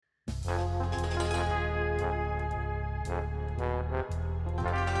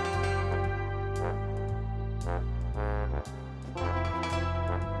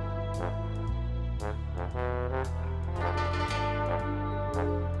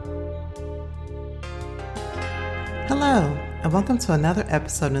Hello, and welcome to another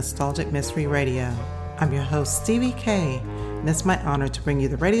episode of Nostalgic Mystery Radio. I'm your host, Stevie K, and it's my honor to bring you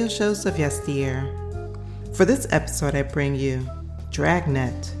the radio shows of yesteryear. For this episode, I bring you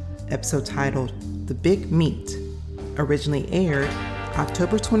Dragnet, episode titled The Big Meat, originally aired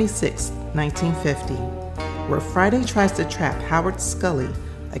October 26, 1950, where Friday tries to trap Howard Scully,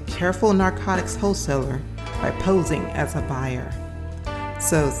 a careful narcotics wholesaler, by posing as a buyer.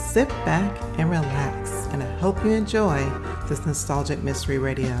 So sit back and relax, and I hope you enjoy this Nostalgic Mystery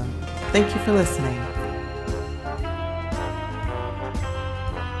Radio. Thank you for listening.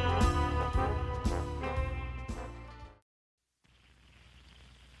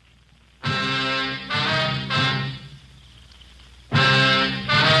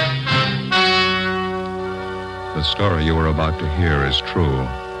 The story you are about to hear is true.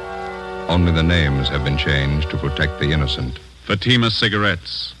 Only the names have been changed to protect the innocent. Fatima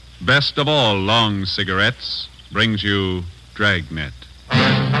Cigarettes, best of all long cigarettes, brings you Dragnet.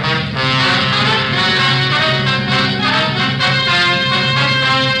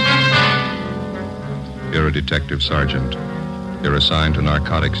 You're a detective sergeant. You're assigned to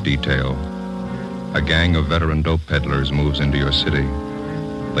narcotics detail. A gang of veteran dope peddlers moves into your city.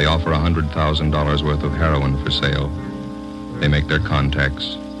 They offer $100,000 worth of heroin for sale. They make their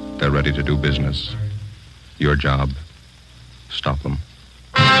contacts. They're ready to do business. Your job: stop them.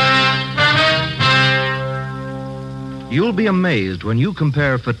 You'll be amazed when you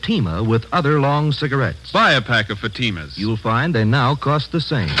compare Fatima with other long cigarettes. Buy a pack of Fatimas. You'll find they now cost the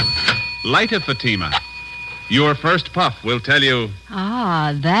same. Light a Fatima. Your first puff will tell you...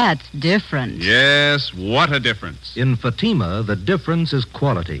 Ah, that's different. Yes, what a difference. In Fatima, the difference is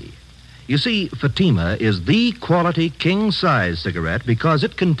quality. You see, Fatima is the quality king-size cigarette because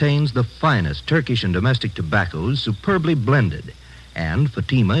it contains the finest Turkish and domestic tobaccos superbly blended. And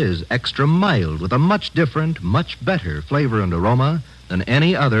Fatima is extra mild with a much different, much better flavor and aroma than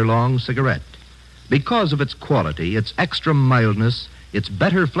any other long cigarette. Because of its quality, its extra mildness, its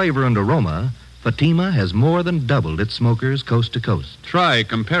better flavor and aroma, Fatima has more than doubled its smokers coast to coast. Try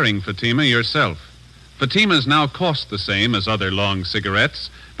comparing Fatima yourself. Fatimas now cost the same as other long cigarettes,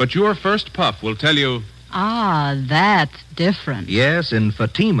 but your first puff will tell you... Ah, that's different. Yes, in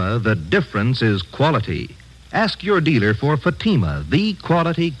Fatima, the difference is quality. Ask your dealer for Fatima, the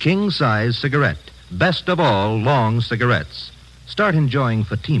quality king-size cigarette. Best of all long cigarettes. Start enjoying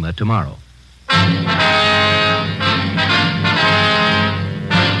Fatima tomorrow.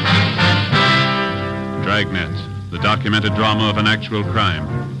 Dragnet, the documented drama of an actual crime.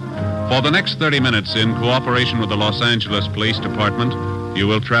 For the next 30 minutes, in cooperation with the Los Angeles Police Department, you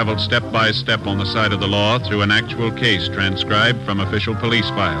will travel step by step on the side of the law through an actual case transcribed from official police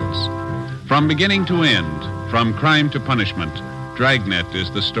files. From beginning to end, from crime to punishment, Dragnet is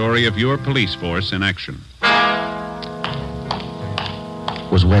the story of your police force in action.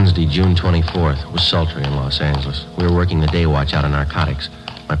 It was Wednesday, June 24th. It was sultry in Los Angeles. We were working the day watch out of narcotics.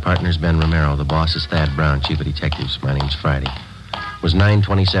 My partner's Ben Romero. The boss is Thad Brown, chief of detectives. My name's Friday. It was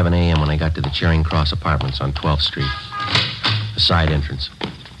 9:27 a.m. when I got to the Charing Cross Apartments on 12th Street. The side entrance.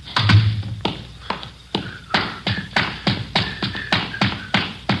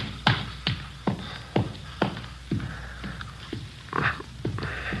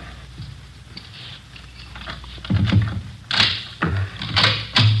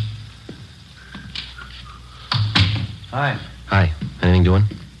 Hi. Hi. Anything doing?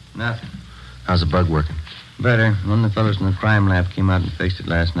 Nothing. How's the bug working? Better. One of the fellows in the crime lab came out and fixed it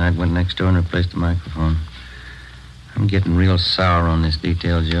last night, went next door and replaced the microphone. I'm getting real sour on this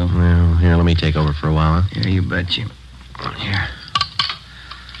detail, Joe. Well, here, let me take over for a while, huh? Here, you betcha. Here.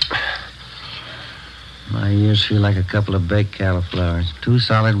 My ears feel like a couple of baked cauliflowers. 2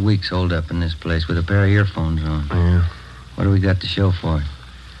 solid weeks holed up in this place with a pair of earphones on. Yeah. What do we got to show for it?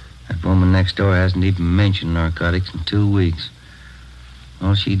 That woman next door hasn't even mentioned narcotics in 2 weeks.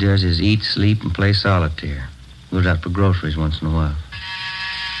 All she does is eat, sleep, and play solitaire. Goes out for groceries once in a while.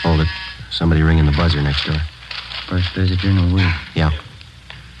 Hold it. Somebody ringing the buzzer next door. First visitor in a week. Yeah.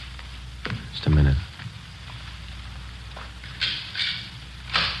 Just a minute.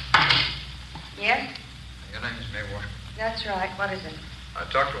 Yes? Your name is May Washington. That's right. What is it? I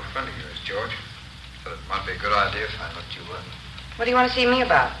talked to a friend of yours, George. Thought it might be a good idea if I looked you up. What do you want to see me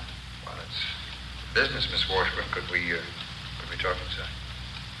about? Well, it's business, Miss Washburn. Could we talk inside?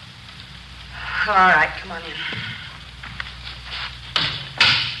 All right, come on in.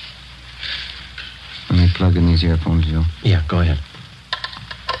 Let me plug in these earphones, Joe. Yeah, go ahead.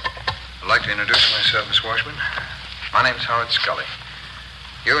 I'd like to introduce myself, Miss Washburn. My name's Howard Scully.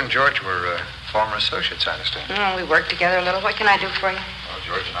 You and George were former associates, I understand. We worked together a little. What can I do for you? Well,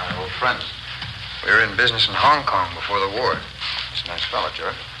 George and I are old friends. We were in business in Hong Kong before the war. He's a nice fellow,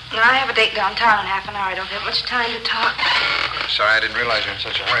 George. No, I have a date downtown in half an hour. I don't have much time to talk. Sorry, I didn't realize you were in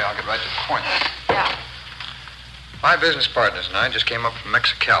such a hurry. I'll get right to the point. Yeah. My business partners and I just came up from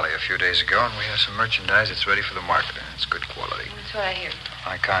Mexicali a few days ago, and we have some merchandise that's ready for the market. It's good quality. That's what I hear.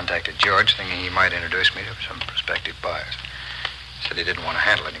 I contacted George, thinking he might introduce me to some prospective buyers. He said he didn't want to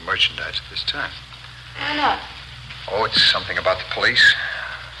handle any merchandise at this time. Why not? Oh, it's something about the police.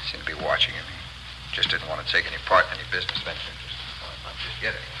 They seem to be watching him. He just didn't want to take any part in any business venture. Not just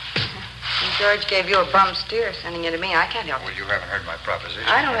yet. And George gave you a bum steer sending you to me. I can't help Well, it. you haven't heard my proposition.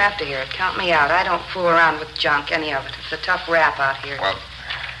 I don't have to hear it. Count me out. I don't fool around with junk, any of it. It's a tough rap out here. Well,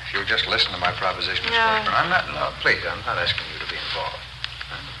 if you'll just listen to my proposition, Miss No. Washburn. No, please, I'm not asking you to be involved.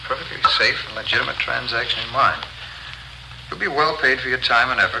 I'm a perfectly safe and legitimate transaction in mind. You'll be well paid for your time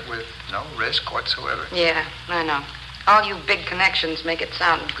and effort with no risk whatsoever. Yeah, I know. All you big connections make it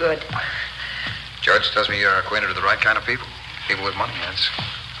sound good. George tells me you're acquainted with the right kind of people. People with money, that's the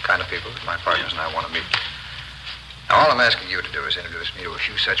kind of people that my partners and I want to meet. Now, all I'm asking you to do is introduce me to a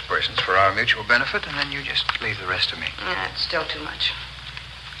few such persons for our mutual benefit, and then you just leave the rest to me. Yeah, it's still too much.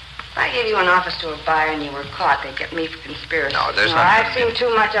 If I gave you an office to a buyer and you were caught, they'd get me for conspiracy. No, there's not I've gonna seen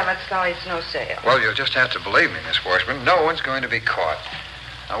too much of it, Scully. It's no sale. Well, you'll just have to believe me, Miss Washburn. No one's going to be caught.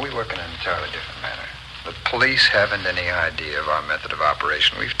 Now, we work in an entirely different manner. The police haven't any idea of our method of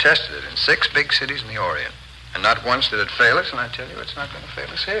operation. We've tested it in 6 big cities in the Orient. And not once did it fail us, and I tell you, it's not going to fail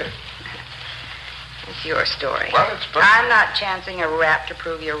us here. It's your story. Well, it's perfect. I'm not chancing a rap to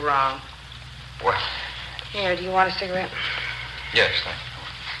prove you're wrong. Well, Here, do you want a cigarette? yes, thank you.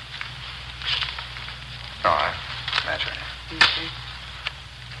 No, I match right now. Okay.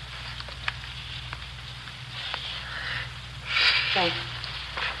 Thanks.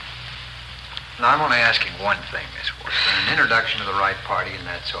 Now, I'm only asking one thing, Miss Washburn. An introduction to the right party, and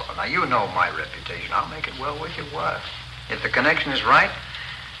that's all. Now, you know my reputation. I'll make it well worth your while. If the connection is right,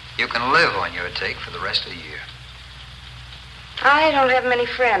 you can live on your take for the rest of the year. I don't have many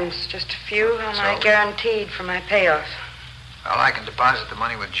friends, just a few whom I So? guaranteed for my payoff. Well, I can deposit the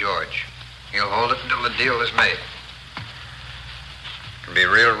money with George. He'll hold it until the deal is made. Can be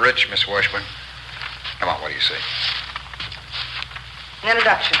real rich, Miss Washburn. Come on, what do you say? An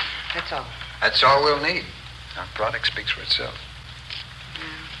introduction, that's all. That's all we'll need. Our product speaks for itself.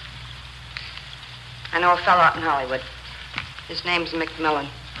 I know a fellow out in Hollywood. His name's McMillan.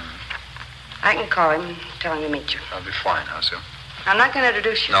 I can call him and tell him to meet you. That'll be fine. How soon? I'm not going to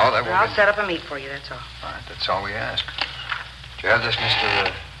introduce you. No, that won't I'll be- set up a meet for you, that's all. All right, that's all we ask. Do you have this,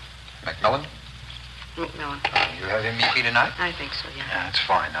 Mr. McMillan? McMillan. You have him meet me tonight? I think so, yeah. Yeah, that's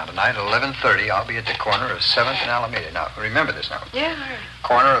fine. Now, tonight at 11:30, I'll be at the corner of 7th and Alameda. Now, remember this now. Yeah, all right.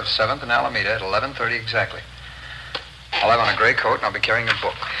 Corner of 7th and Alameda at 11:30 exactly. I'll have on a gray coat, and I'll be carrying a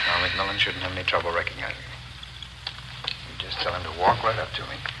book. Now, McMillan shouldn't have any trouble recognizing me. You just tell him to walk right up to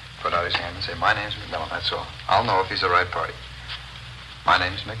me, put out his hand, and say, "My name's McMillan," that's all. I'll know if he's the right party. My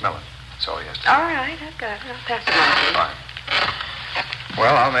name's McMillan. That's all he has to say. All right, I've got it. I'll pass it on to you. Fine.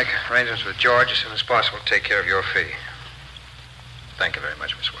 Well, I'll make arrangements with George as soon as possible to take care of your fee. Thank you very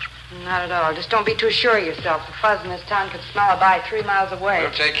much, Miss Washburn. Not at all. Just don't be too sure of yourself. The fuzz in this town could smell a bye 3 miles away.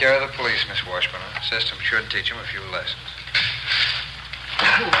 We'll take care of the police, Miss Washburn. The system should teach them a few lessons.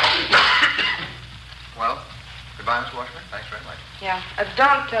 Well, goodbye, Miss Washburn. Thanks very much. Yeah.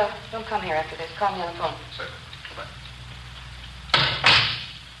 Don't come here after this. Call me on the phone. Certainly. Goodbye.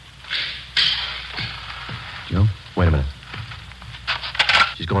 Joe, wait a minute.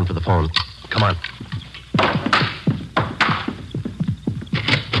 She's going for the phone. Come on.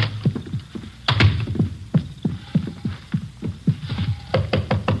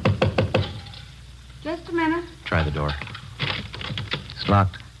 Just a minute. Try the door. It's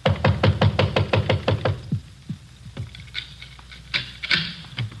locked.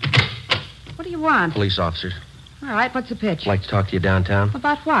 What do you want? Police officers. All right, what's the pitch? I'd like to talk to you downtown.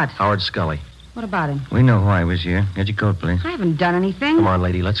 About what? Howard Scully. What about him? We know why he was here. Get your coat, please. I haven't done anything. Come on,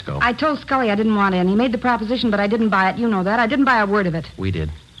 lady, let's go. I told Scully I didn't want in. He made the proposition, but I didn't buy it. You know that. I didn't buy a word of it. We did.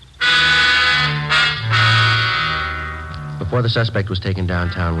 Before the suspect was taken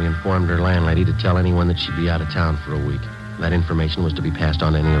downtown, we informed her landlady to tell anyone that she'd be out of town for a week. That information was to be passed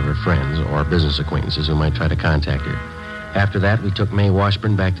on to any of her friends or business acquaintances who might try to contact her. After that, we took Mae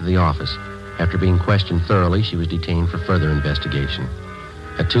Washburn back to the office. After being questioned thoroughly, she was detained for further investigation.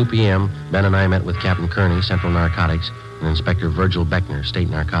 At 2 p.m., Ben and I met with Captain Kearney, Central Narcotics, and Inspector Virgil Beckner, State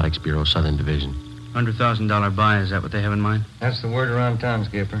Narcotics Bureau, Southern Division. $100,000 buy, is that what they have in mind? That's the word around town,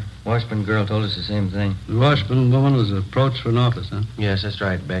 Skipper. Washburn girl told us the same thing. The Washburn woman was approached for an office, huh? Yes, that's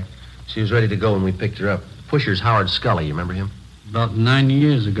right, Beck. She was ready to go when we picked her up. Pusher's Howard Scully, you remember him? About 9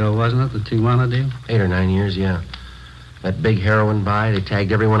 years ago, wasn't it, the Tijuana deal? 8 or 9 years, yeah. That big heroin buy, they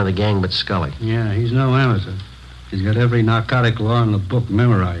tagged every one of the gang but Scully. Yeah, he's no amateur. He's got every narcotic law in the book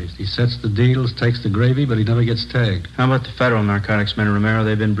memorized. He sets the deals, takes the gravy, but he never gets tagged. How about the federal narcotics men, Romero?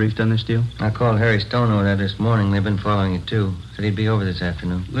 They've been briefed on this deal? I called Harry Stone over there this morning. They've been following it, too. Said he'd be over this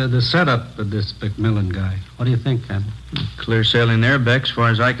afternoon. The setup of this McMillan guy. What do you think, Campbell? Clear sailing there, Beck, as far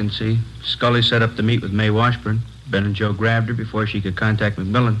as I can see. Scully set up to meet with Mae Washburn. Ben and Joe grabbed her before she could contact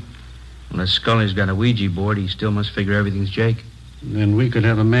McMillan. Unless Scully's got a Ouija board, he still must figure everything's Jake. Then we could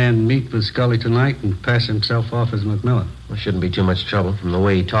have a man meet with Scully tonight and pass himself off as McMillan. Well, shouldn't be too much trouble. From the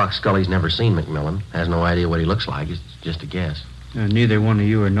way he talks, Scully's never seen McMillan. Has no idea what he looks like. It's just a guess. Neither one of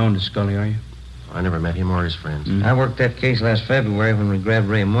you are known to Scully, are you? I never met him or his friends. I worked that case last February when we grabbed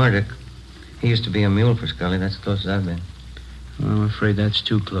Ray Murdoch. He used to be a mule for Scully. That's as close as I've been. Well, I'm afraid that's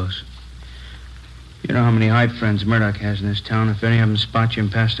too close. You know how many hype friends Murdoch has in this town. If any of them spot you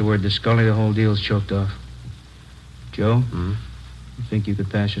and pass the word to Scully, the whole deal's choked off. Joe? You think you could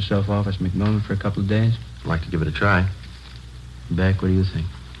pass yourself off as McMillan for a couple of days? I'd like to give it a try. Beck, what do you think?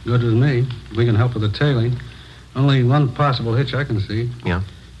 Good with me. We can help with the tailing. Only one possible hitch I can see. Yeah?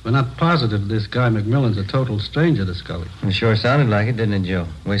 We're not positive this guy McMillan's a total stranger to Scully. It sure sounded like it, didn't it, Joe?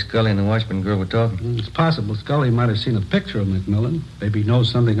 The way Scully and the Washburn girl were talking. It's possible Scully might have seen a picture of McMillan. Maybe he knows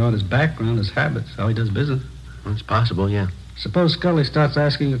something about his background, his habits, how he does business. It's possible, yeah. Suppose Scully starts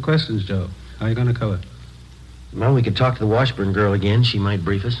asking you questions, Joe. How are you going to cover it? Well, we could talk to the Washburn girl again. She might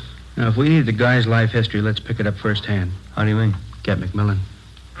brief us. Now, if we need the guy's life history, let's pick it up firsthand. How do you mean? Get McMillan.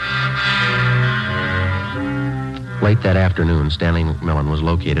 Late that afternoon, Stanley McMillan was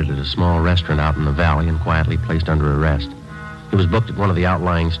located at a small restaurant out in the valley and quietly placed under arrest. He was booked at one of the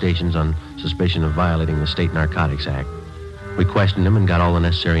outlying stations on suspicion of violating the State Narcotics Act. We questioned him and got all the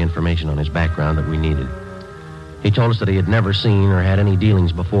necessary information on his background that we needed. He told us that he had never seen or had any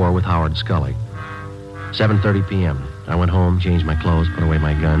dealings before with Howard Scully. 7:30 p.m. I went home, changed my clothes, put away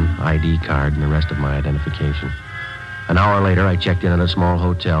my gun, ID card, and the rest of my identification. An hour later, I checked in at a small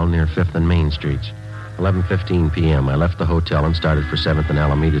hotel near 5th and Main Streets. 11:15 p.m., I left the hotel and started for 7th and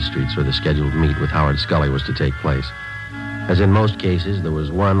Alameda Streets, where the scheduled meet with Howard Scully was to take place. As in most cases, there was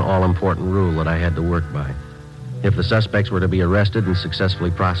one all-important rule that I had to work by. If the suspects were to be arrested and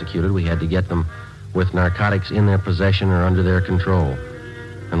successfully prosecuted, we had to get them with narcotics in their possession or under their control.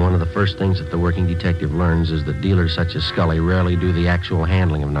 And one of the first things that the working detective learns is that dealers such as Scully rarely do the actual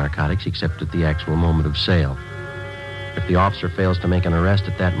handling of narcotics except at the actual moment of sale. If the officer fails to make an arrest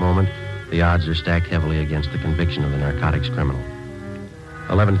at that moment, the odds are stacked heavily against the conviction of the narcotics criminal.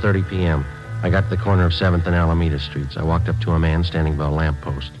 11:30 p.m. I got to the corner of 7th and Alameda Streets. I walked up to a man standing by a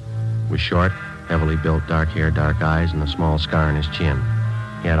lamppost. He was short, heavily built, dark hair, dark eyes, and a small scar on his chin.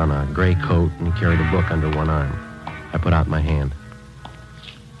 He had on a gray coat, and he carried a book under one arm. I put out my hand.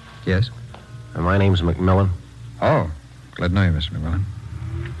 Yes? My name's McMillan. Oh, glad to know you, Mr. McMillan.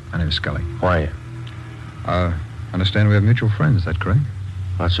 My name is Scully. Who are you? Understand we have mutual friends, is that correct?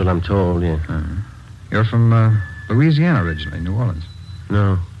 That's what I'm told, yeah. You're from Louisiana originally, New Orleans.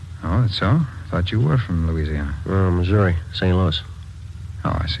 No. Oh, that's so? Thought you were from Louisiana. Missouri, St. Louis.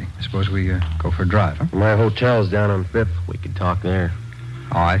 Oh, I see. Suppose we go for a drive, huh? My hotel's down on 5th. We could talk there.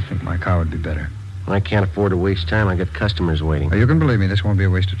 Oh, I think my car would be better. I can't afford to waste time. I got customers waiting. Oh, you can believe me, this won't be a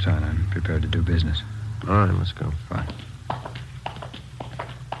waste of time. I'm prepared to do business. All right, let's go. Fine.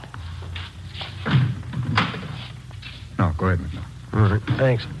 No, go ahead, McMillan. All right,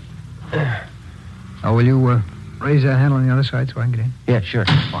 thanks. Oh, will you raise that handle on the other side so I can get in? Yeah, sure.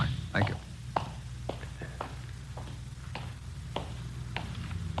 Fine. Thank you.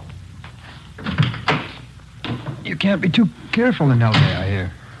 You can't be too careful in L.A., I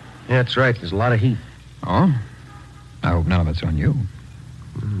hear. Yeah, that's right. There's a lot of heat. Oh? I hope none of it's on you.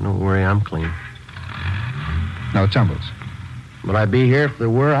 Don't worry, I'm clean. No tumbles. Would I be here if there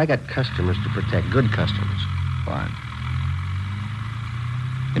were? I got customers to protect. Good customers. Fine.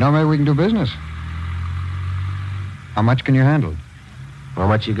 You know, maybe we can do business. How much can you handle? How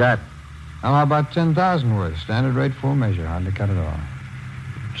much you got? How about 10,000 worth. Standard rate, full measure. Hardly cut at all.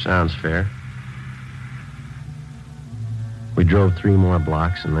 Sounds fair. We drove 3 more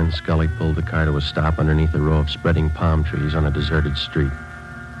blocks, and then Scully pulled the car to a stop underneath a row of spreading palm trees on a deserted street.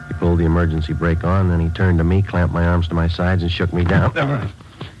 He pulled the emergency brake on, then he turned to me, clamped my arms to my sides, and shook me down.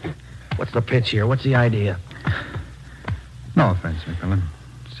 What's the pitch here? What's the idea? No offense, McMillan.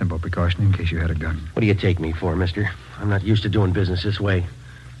 Simple precaution in case you had a gun. What do you take me for, mister? I'm not used to doing business this way.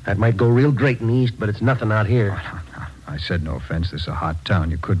 That might go real great in the East, but it's nothing out here. Oh, no. I said no offense. This is a hot town.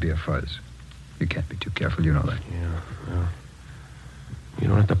 You could be a fuzz. You can't be too careful. You know that. Yeah, well, you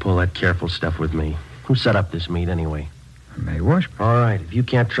don't have to pull that careful stuff with me. Who set up this meet, anyway? Mae Washburn. All right. If you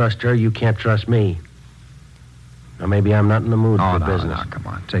can't trust her, you can't trust me. Now, maybe I'm not in the mood for business. No, come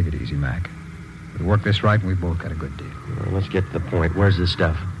on. Take it easy, Mac. We work this right, and we both got a good deal. Well, let's get to the point. Where's the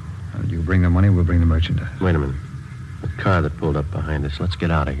stuff? You bring the money, we'll bring the merchandise. Wait a minute. The car that pulled up behind us. Let's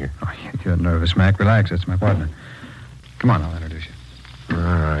get out of here. Oh, you're nervous, Mac. Relax. That's my partner. Come on, I'll introduce you. All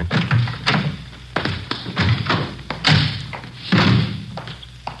right.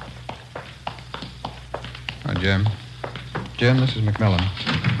 Hi, Jim. Jim, this is McMillan.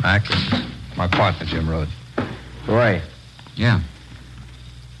 Mac, this is my partner, Jim Rhodes. Who are you? Yeah.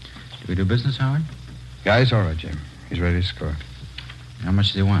 Do we do business, Howard? Guy's all right, Jim. He's ready to score. How much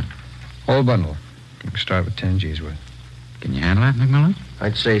does he want? Whole bundle. We start with 10 G's worth. Can you handle that, McMillan?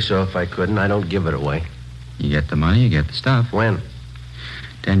 I'd say so if I couldn't. I don't give it away. You get the money, you get the stuff. When?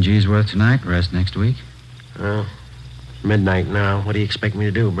 10 G's worth tonight, rest next week. Well, midnight now. What do you expect me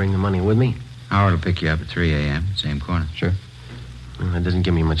to do? Bring the money with me? Howard will pick you up at 3 a.m., same corner. Sure. Well, that doesn't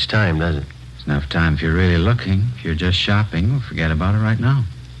give me much time, does it? It's enough time if you're really looking. If you're just shopping, we'll forget about it right now.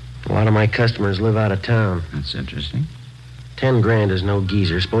 A lot of my customers live out of town. That's interesting. 10 grand is no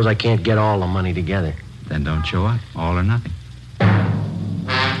geezer. Suppose I can't get all the money together. Then don't show up. All or nothing.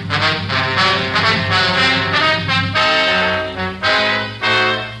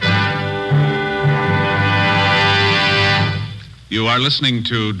 You are listening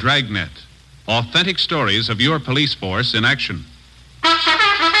to Dragnet, authentic stories of your police force in action.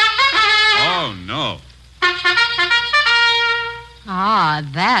 Oh, no. Ah,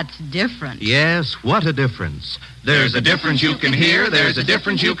 that's different. Yes, what a difference. There's a difference you can hear, there's a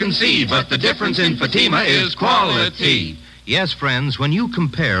difference you can see, but the difference in Fatima is quality. Yes, friends, when you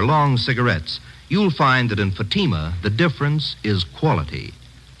compare long cigarettes, you'll find that in Fatima, the difference is quality.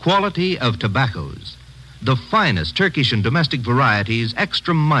 Quality of tobaccos. The finest Turkish and domestic varieties,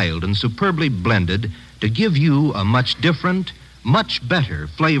 extra mild and superbly blended to give you a much different, much better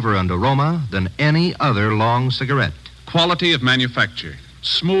flavor and aroma than any other long cigarette. Quality of manufacture.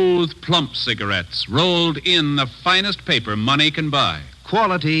 Smooth, plump cigarettes rolled in the finest paper money can buy.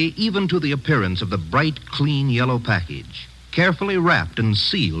 Quality even to the appearance of the bright, clean yellow package. Carefully wrapped and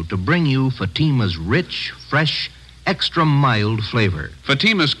sealed to bring you Fatima's rich, fresh, extra mild flavor.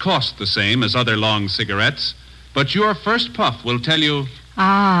 Fatimas cost the same as other long cigarettes, but your first puff will tell you...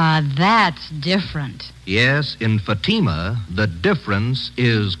 Ah, that's different. Yes, in Fatima, the difference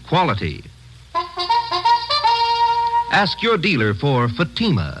is quality. Ask your dealer for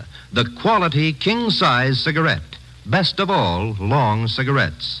Fatima, the quality king-size cigarette. Best of all, long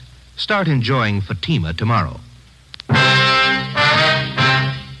cigarettes. Start enjoying Fatima tomorrow.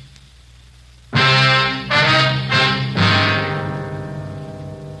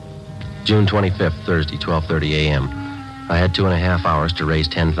 June 25th, Thursday, 12:30 a.m. I had 2.5 hours to raise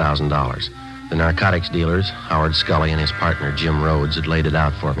 $10,000. The narcotics dealers, Howard Scully and his partner, Jim Rhodes, had laid it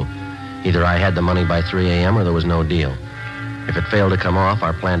out for me. Either I had the money by 3 a.m. or there was no deal. If it failed to come off,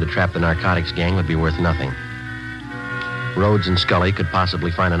 our plan to trap the narcotics gang would be worth nothing. Rhodes and Scully could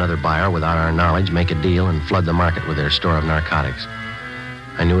possibly find another buyer without our knowledge, make a deal, and flood the market with their store of narcotics.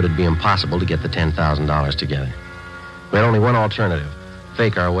 I knew it'd be impossible to get the $10,000 together. We had only one alternative.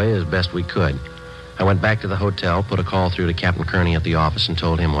 Fake our way as best we could. I went back to the hotel, put a call through to Captain Kearney at the office, and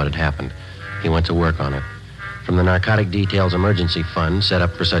told him what had happened. He went to work on it. From the Narcotic Details Emergency Fund, set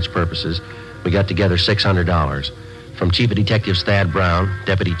up for such purposes, we got together $600. From Chief of Detectives Thad Brown,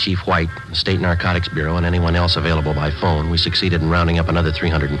 Deputy Chief White, the State Narcotics Bureau, and anyone else available by phone, we succeeded in rounding up another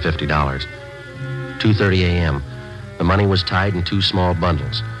 $350. 2:30 a.m. The money was tied in 2 small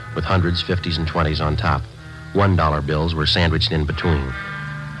bundles, with hundreds, 50s, and 20s on top. $1 bills were sandwiched in between.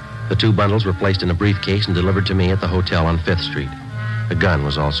 The 2 bundles were placed in a briefcase and delivered to me at the hotel on 5th Street. A gun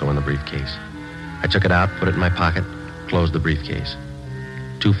was also in the briefcase. I took it out, put it in my pocket, closed the briefcase.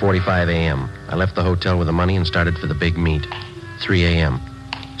 2:45 a.m. I left the hotel with the money and started for the big meet. 3 a.m.,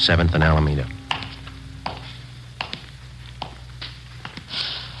 7th and Alameda.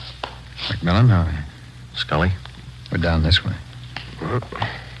 McMillan, how are you? Scully? We're down this way.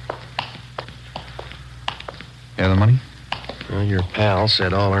 You have the money? Well, your pal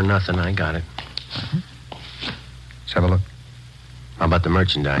said all or nothing. I got it. Let's have a look. How about the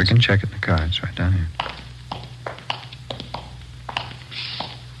merchandise? We can check it in the car. It's right down here.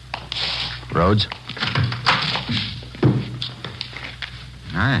 Rhodes?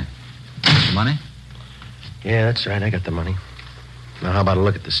 Hi. The money? Yeah, that's right. I got the money. Now, how about a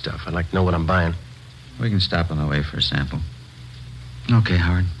look at this stuff? I'd like to know what I'm buying. We can stop on the way for a sample. Okay,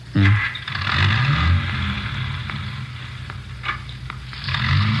 Howard.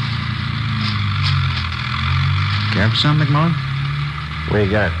 Care for some, McMullen? What do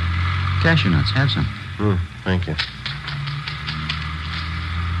you got? Cashew nuts. Have some. Thank you.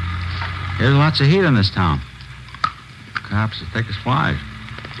 There's lots of heat in this town. Cops are thick as flies.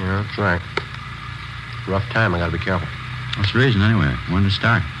 Yeah, that's right. Rough time. I gotta be careful. What's the reason, anyway? When did it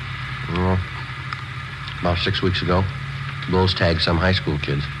start? Well, about 6 weeks ago, Bulls tagged some high school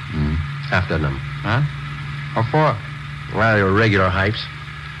kids. Half dozen of them. Huh? What for? Well, they were regular hypes.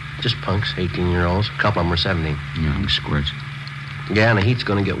 Just punks, 18-year-olds. A couple of them were 17. Young squirts. Yeah, and the heat's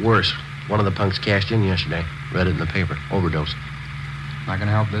gonna get worse. One of the punks cashed in yesterday. Read it in the paper. Overdose. Not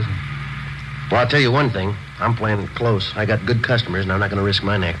gonna help business. Well, I'll tell you one thing. I'm playing it close. I got good customers, and I'm not gonna risk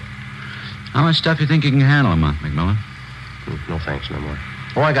my neck. How much stuff you think you can handle a month, McMillan? No thanks, no more.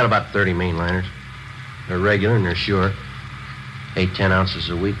 Oh, I got about 30 mainliners. They're regular and they're sure. 8-10 ounces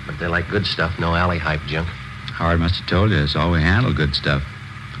a week, but they like good stuff, no alley hype junk. Howard must have told you it's all we handle good stuff.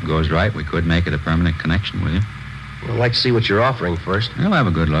 If it goes right, we could make it a permanent connection with you. Well, I'd like to see what you're offering first. We'll have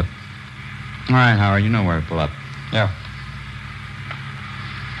a good look. All right, Howard, you know where to pull up. Yeah.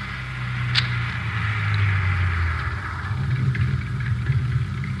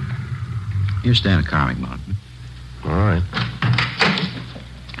 You stay in the car, McMillan. All right.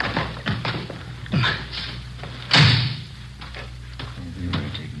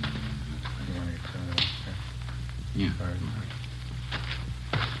 Yeah.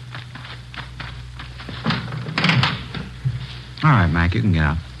 All right, Mac, you can get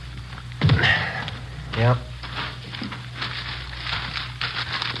out. Yep.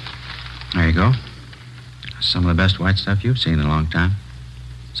 There you go. Some of the best white stuff you've seen in a long time.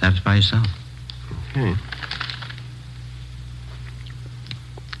 Satisfy yourself. Okay.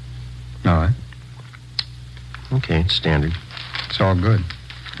 All right. Okay, it's standard. It's all good.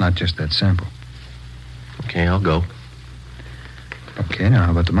 Not just that sample. Okay, I'll go. Okay, now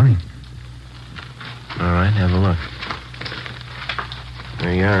how about the money? All right, have a look.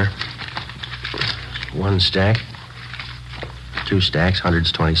 There you are. 1 stack. 2 stacks,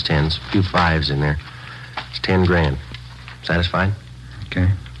 100s, 20s, 10s. A few 5s in there. It's 10 grand. Satisfied? Okay.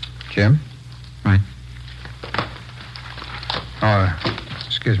 Jim? Right. Oh,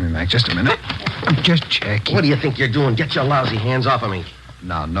 excuse me, Mac. Just a minute. I'm just checking. What do you think you're doing? Get your lousy hands off of me.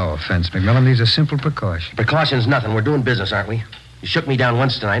 Now, no offense, McMillan. These are simple precautions. Precaution's nothing. We're doing business, aren't we? You shook me down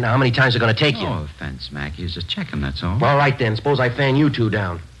once tonight. Now, how many times are it going to take you? No offense, Mac. He's just checking, that's all. All right, then. Suppose I fan you two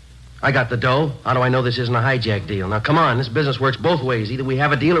down. I got the dough. How do I know this isn't a hijack deal? Now, come on. This business works both ways. Either we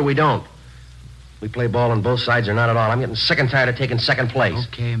have a deal or we don't. We play ball on both sides or not at all. I'm getting sick and tired of taking second place.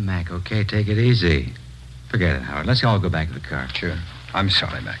 Okay, Mac, okay. Take it easy. Forget it, Howard. Let's all go back to the car. Sure. I'm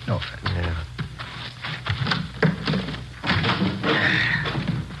sorry, Mac. No offense. Yeah.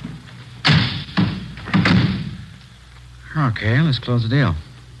 Okay, let's close the deal.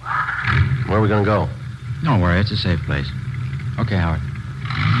 Where are we going to go? Don't worry, it's a safe place. Okay, Howard.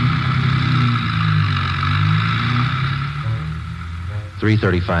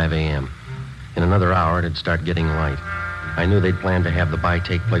 $3:35 a.m. In another hour, it'd start getting light. I knew they'd planned to have the buy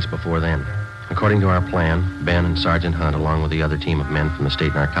take place before then. According to our plan, Ben and Sergeant Hunt, along with the other team of men from the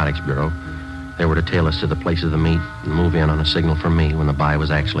State Narcotics Bureau, they were to tail us to the place of the meet and move in on a signal from me when the buy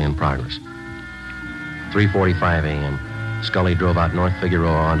was actually in progress. 3:45 a.m. Scully drove out North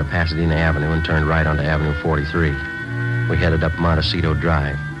Figueroa onto Pasadena Avenue and turned right onto Avenue 43. We headed up Montecito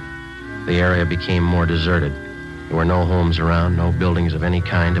Drive. The area became more deserted. There were no homes around, no buildings of any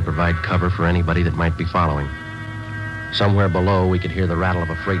kind to provide cover for anybody that might be following. Somewhere below, we could hear the rattle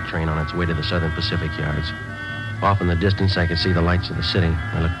of a freight train on its way to the Southern Pacific yards. Off in the distance, I could see the lights of the city.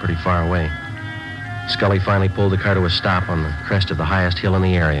 I looked pretty far away. Scully finally pulled the car to a stop on the crest of the highest hill in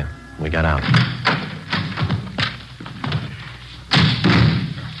the area. We got out.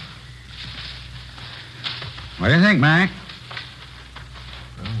 What do you think, Mac?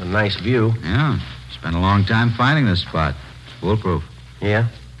 Well, a nice view. Yeah. Spent a long time finding this spot. It's foolproof. Yeah?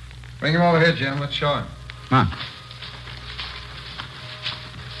 Bring him over here, Jim. Let's show him. Come on.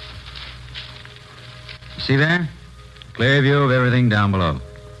 See there? Clear view of everything down below.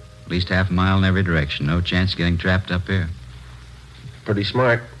 At least half a mile in every direction. No chance of getting trapped up here. Pretty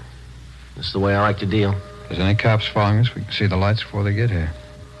smart. That's the way I like to deal. If there's any cops following us, we can see the lights before they get here.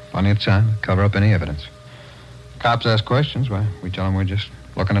 Plenty of time to cover up any evidence. Cops ask questions, why, we tell them we're just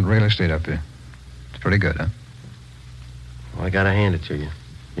looking at real estate up here. It's pretty good, huh? Well, I gotta hand it to you.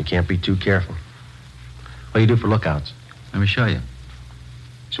 You can't be too careful. What do you do for lookouts? Let me show you.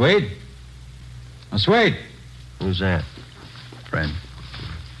 Swede? Oh, Swede. Who's that? Friend.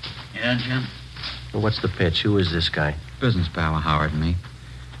 Yeah, Jim? Well, what's the pitch? Who is this guy? Business pal of Howard and me.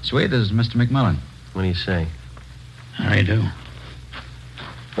 Swede, this is Mr. McMillan. What do you say? How do you do?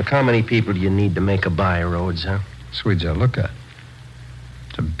 Look, how many people do you need to make a buy, Rhodes, huh? Swede's our lookout.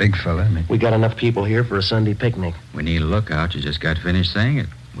 It's a big fella, isn't he? We got enough people here for a Sunday picnic. We need a lookout. You just got finished saying it.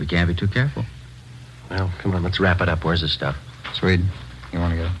 We can't be too careful. Well, come on, let's wrap it up. Where's the stuff? Swede, you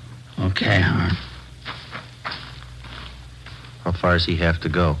want to get it? Okay, Harn. How far does he have to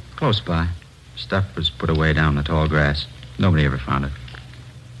go? Close by. Stuff was put away down in the tall grass. Nobody ever found it.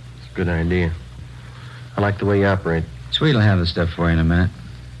 It's a good idea. I like the way you operate. Sweet'll have the stuff for you in a minute.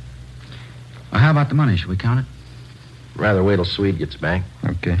 Well, how about the money? Should we count it? Rather wait till Swede gets back.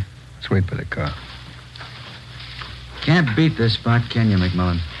 Okay. Let's wait for the car. Can't beat this spot, can you,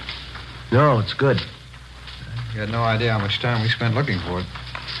 McMillan? No, it's good. You had no idea how much time we spent looking for it.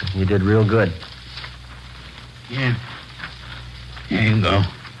 You did real good. Yeah. Here you go.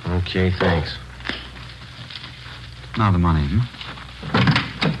 Okay, thanks. Now the money,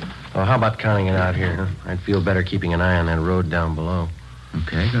 Oh, how about counting it out here? I'd feel better keeping an eye on that road down below.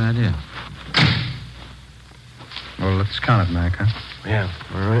 Okay, good idea. Well, let's count it, Mac, huh? Yeah,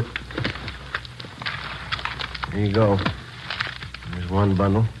 all right. Here you go. There's one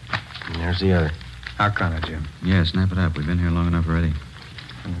bundle, and there's the other. I'll count it, Jim. Yeah, snap it up. We've been here long enough already.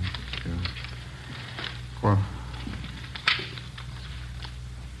 1, 2, 4.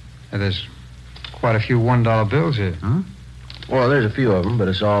 Now, there's quite a few $1 bills here. Huh? Well, there's a few of them, but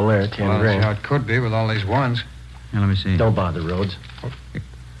it's all there, 10 Well, grand. that's how it could be with all these ones. Here, let me see. Don't bother, Rhodes.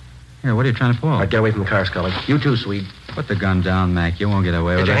 Here, what are you trying to pull? All right, get away from the car, Scully. You too, Swede. Put the gun down, Mac. You won't get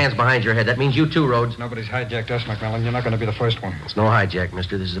away Get with your it. hands behind your head. That means you too, Rhodes. Nobody's hijacked us, McMillan. You're not going to be the first one. It's no hijack,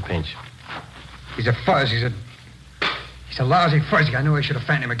 mister. This is a pinch. He's a fuzz. He's a lousy fuzzy. I knew I should have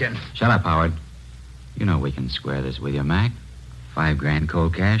found him again. Shut up, Howard. You know we can square this with you, Mac. 5 grand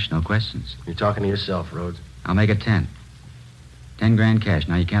cold cash, no questions. You're talking to yourself, Rhodes. I'll make it 10. 10 grand cash.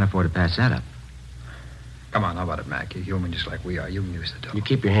 Now, you can't afford to pass that up. Come on, how about it, Mac? You're human just like we are. You can use the dough. You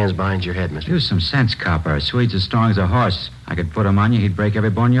keep your hands behind your head, mister. Use some sense, copper. Swede's as strong as a horse. I could put him on you, he'd break every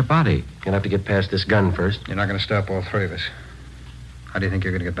bone in your body. You're gonna have to get past this gun first. You're not going to stop all three of us. How do you think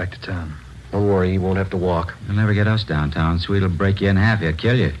you're going to get back to town? Don't worry, you won't have to walk. You'll never get us downtown. Swede'll break you in half. He'll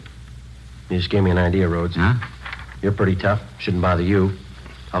kill you. You just gave me an idea, Rhodes. Huh? You're pretty tough. Shouldn't bother you.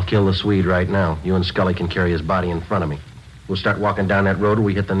 I'll kill the Swede right now. You and Scully can carry his body in front of me. We'll start walking down that road and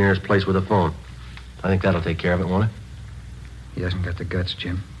we hit the nearest place with a phone. I think that'll take care of it, won't it? He hasn't got the guts,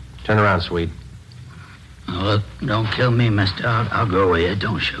 Jim. Turn around, Swede. Oh, look, don't kill me, mister. I'll go with you.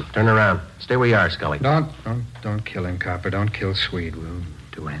 Don't shoot. Turn around. Stay where you are, Scully. Don't kill him, Copper. Don't kill Swede. We'll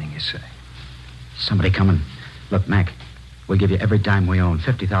do anything you say. Somebody coming. Look, Mac, we'll give you every dime we own.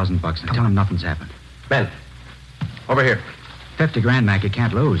 $50,000 bucks. Now tell him nothing's happened. Ben, over here. 50 grand, Mac. You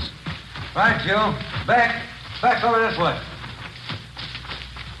can't lose. Right, Joe. Back. Back over this way.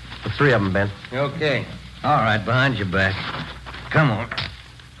 The 3 of them, Ben. Okay. All right, behind your back. Come on.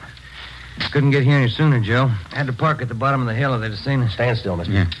 Couldn't get here any sooner, Joe. Had to park at the bottom of the hill if they'd have seen us. Stand still,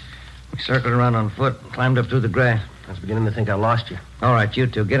 mister. Yeah. We circled around on foot, climbed up through the grass. I was beginning to think I lost you. All right, you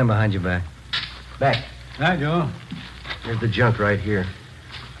two, get him behind your back. Back. Hi, Joe. Here's the junk right here.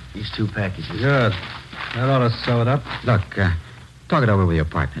 These 2 packages. Good. That ought to sew it up. Look, talk it over with your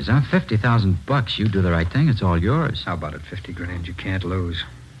partners, huh? $50,000. You do the right thing. It's all yours. How about it? 50 grand you can't lose.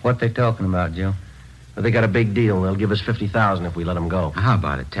 What they talking about, Joe? But they got a big deal. They'll give us $50,000 if we let them go. How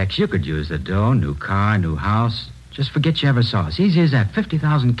about it, Tex? You could use the dough, new car, new house. Just forget you ever saw us. Easy as that.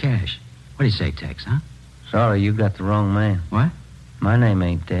 50,000 cash. What do you say, Tex, huh? Sorry, you got the wrong man. What? My name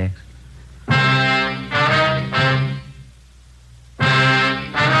ain't Tex.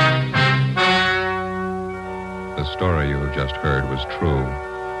 The story you have just heard was true.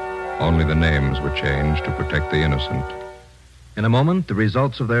 Only the names were changed to protect the innocent. In a moment, the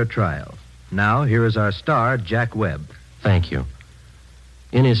results of their trial. Now, here is our star, Jack Webb. Thank you.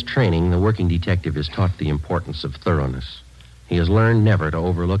 In his training, the working detective is taught the importance of thoroughness. He has learned never to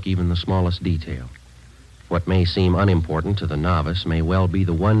overlook even the smallest detail. What may seem unimportant to the novice may well be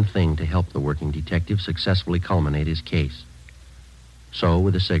the one thing to help the working detective successfully culminate his case. So,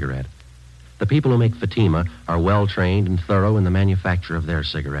 with a cigarette. The people who make Fatima are well-trained and thorough in the manufacture of their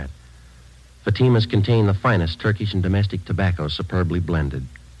cigarette. Fatimas contain the finest Turkish and domestic tobacco superbly blended.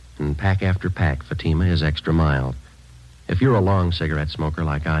 And pack after pack, Fatima is extra mild. If you're a long cigarette smoker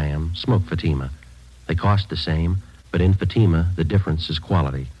like I am, smoke Fatima. They cost the same, but in Fatima, the difference is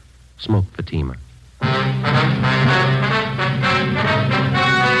quality. Smoke Fatima.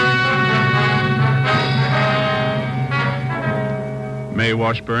 May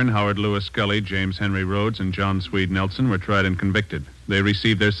Washburn, Howard Lewis Scully, James Henry Rhodes, and John Swede Nelson were tried and convicted. They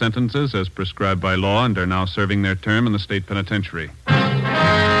received their sentences as prescribed by law and are now serving their term in the state penitentiary.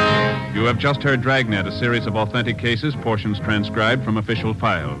 You have just heard Dragnet, a series of authentic cases, portions transcribed from official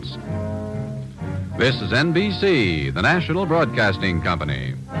files. This is NBC, the National Broadcasting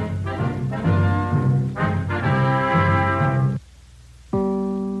Company.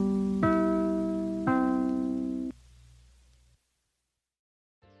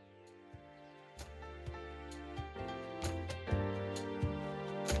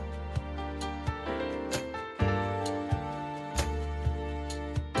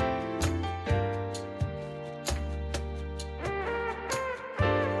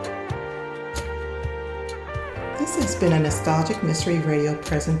 This has been a Nostalgic Mystery Radio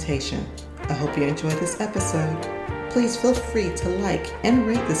presentation. I hope you enjoyed this episode. Please feel free to like and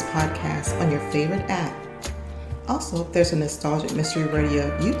rate this podcast on your favorite app. Also, there's a Nostalgic Mystery Radio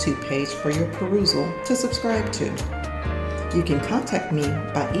YouTube page for your perusal to subscribe to. You can contact me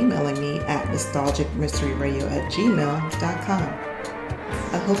by emailing me at nostalgicmysteryradio@gmail.com.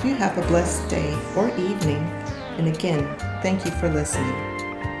 I hope you have a blessed day or evening. And again, thank you for listening.